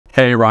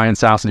Hey, Ryan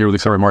Sasson here with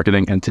Accelerate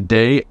Marketing, and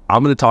today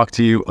I'm going to talk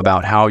to you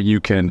about how you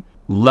can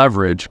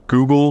leverage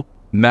Google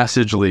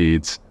message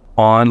leads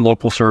on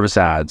local service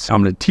ads.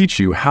 I'm going to teach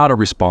you how to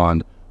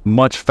respond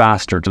much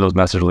faster to those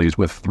message leads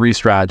with 3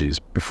 strategies.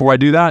 Before I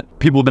do that,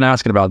 people have been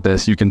asking about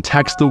this. You can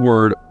text the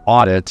word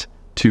audit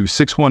to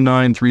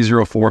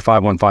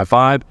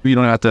 619-304-5155. You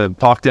don't have to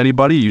talk to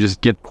anybody. You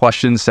just get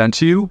questions sent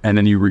to you, and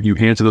then you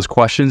answer those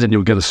questions and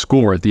you'll get a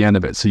score at the end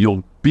of it. So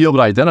you'll be able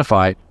to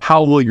identify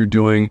how well you're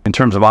doing in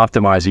terms of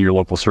optimizing your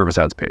local service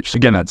ads page.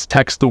 Again, that's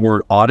text the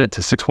word audit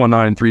to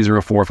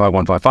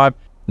 619-304-5155.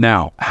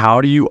 Now,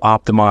 how do you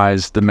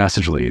optimize the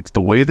message leads?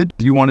 The way that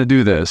you want to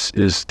do this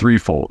is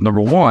threefold. Number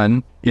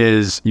one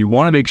is you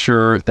want to make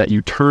sure that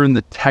you turn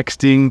the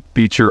texting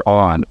feature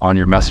on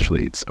your message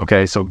leads.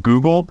 Okay, so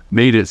Google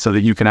made it so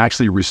that you can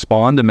actually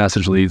respond to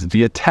message leads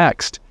via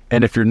text.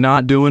 And if you're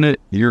not doing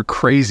it, you're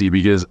crazy,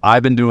 because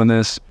I've been doing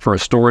this for a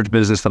storage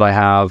business that I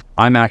have.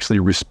 I'm actually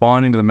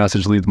responding to the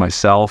message leads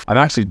myself. I'm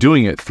actually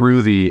doing it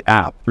through the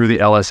app, through the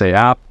LSA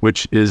app,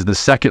 which is the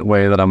second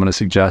way that I'm going to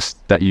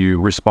suggest that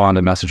you respond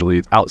to message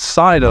leads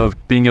outside of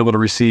being able to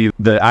receive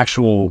the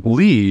actual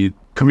lead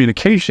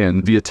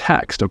communication via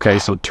text. Okay,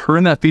 so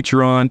turn that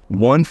feature on.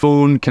 One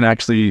phone can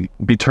actually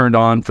be turned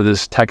on for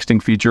this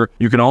texting feature.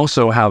 You can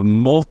also have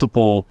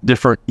multiple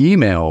different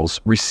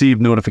emails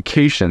receive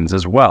notifications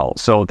as well.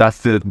 So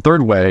that's the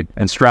third way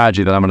and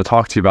strategy that I'm going to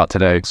talk to you about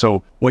today.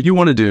 So what you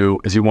want to do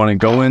is you want to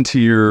go into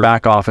your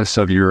back office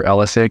of your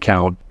LSA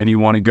account and you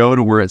want to go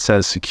to where it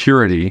says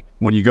security.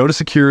 When you go to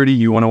security,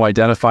 you want to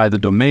identify the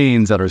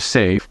domains that are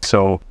safe.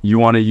 So you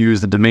want to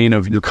use the domain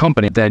of your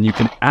company. Then you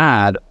can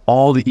add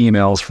all the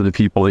emails for the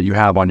people that you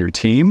have on your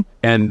team,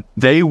 and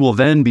they will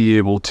then be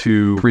able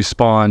to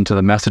respond to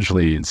the message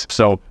leads.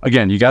 So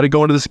again, you got to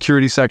go into the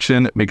security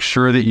section, make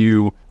sure that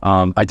you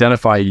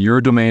identify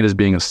your domain as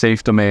being a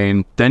safe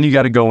domain. Then you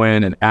got to go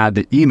in and add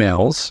the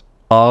emails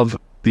of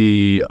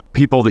the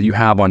people that you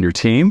have on your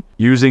team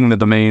using the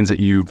domains that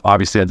you've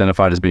obviously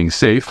identified as being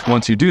safe.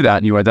 Once you do that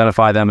and you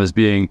identify them as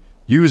being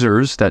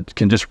users that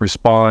can just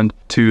respond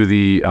to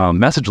the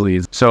message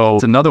leads. So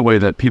it's another way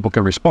that people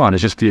can respond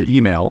is just via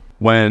email.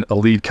 When a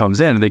lead comes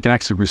in, they can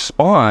actually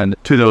respond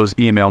to those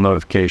email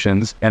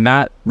notifications, and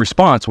that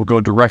response will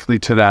go directly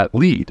to that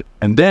lead.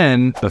 And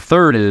then the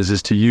third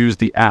is to use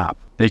the app.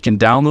 They can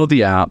download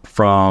the app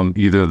from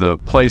either the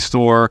Play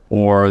Store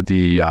or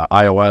the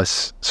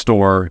iOS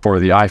store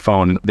for the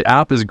iPhone. The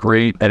app is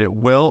great, and it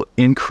will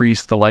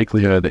increase the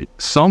likelihood that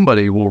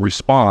somebody will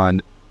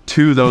respond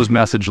to those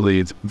message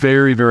leads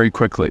very, very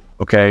quickly.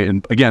 Okay,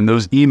 and again,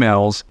 those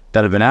emails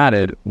that have been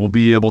added will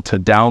be able to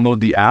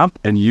download the app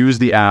and use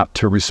the app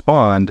to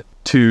respond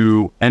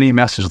to any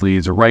message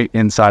leads right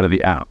inside of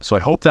the app. So I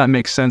hope that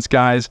makes sense,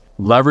 guys.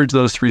 Leverage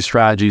those 3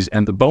 strategies,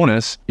 and the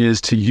bonus is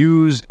to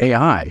use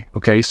AI.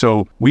 Okay,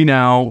 so we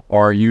now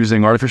are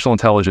using artificial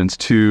intelligence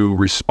to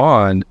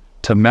respond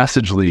to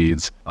message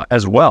leads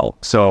as well.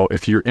 So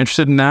if you're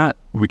interested in that,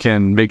 we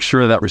can make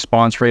sure that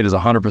response rate is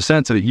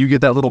 100% so that you get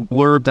that little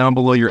blurb down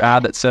below your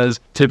ad that says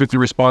typically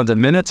responds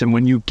in minutes. And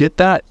when you get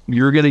that,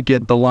 you're going to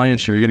get the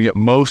lion's share. You're going to get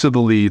most of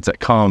the leads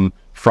that come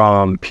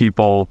from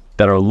people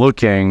that are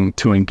looking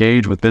to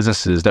engage with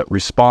businesses that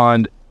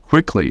respond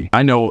quickly.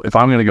 I know if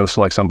I'm going to go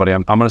select somebody,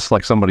 I'm going to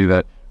select somebody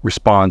that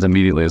responds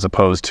immediately as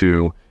opposed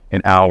to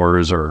in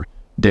hours or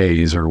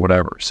days or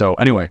whatever. So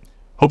anyway,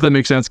 hope that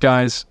makes sense,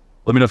 guys.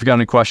 Let me know if you got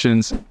any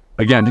questions.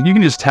 Again, you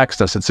can just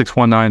text us at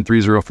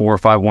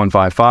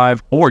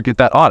 619-304-5155 or get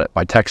that audit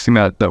by texting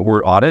that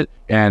word audit,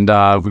 and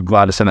we're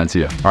glad to send that to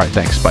you. All right,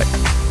 thanks. Bye.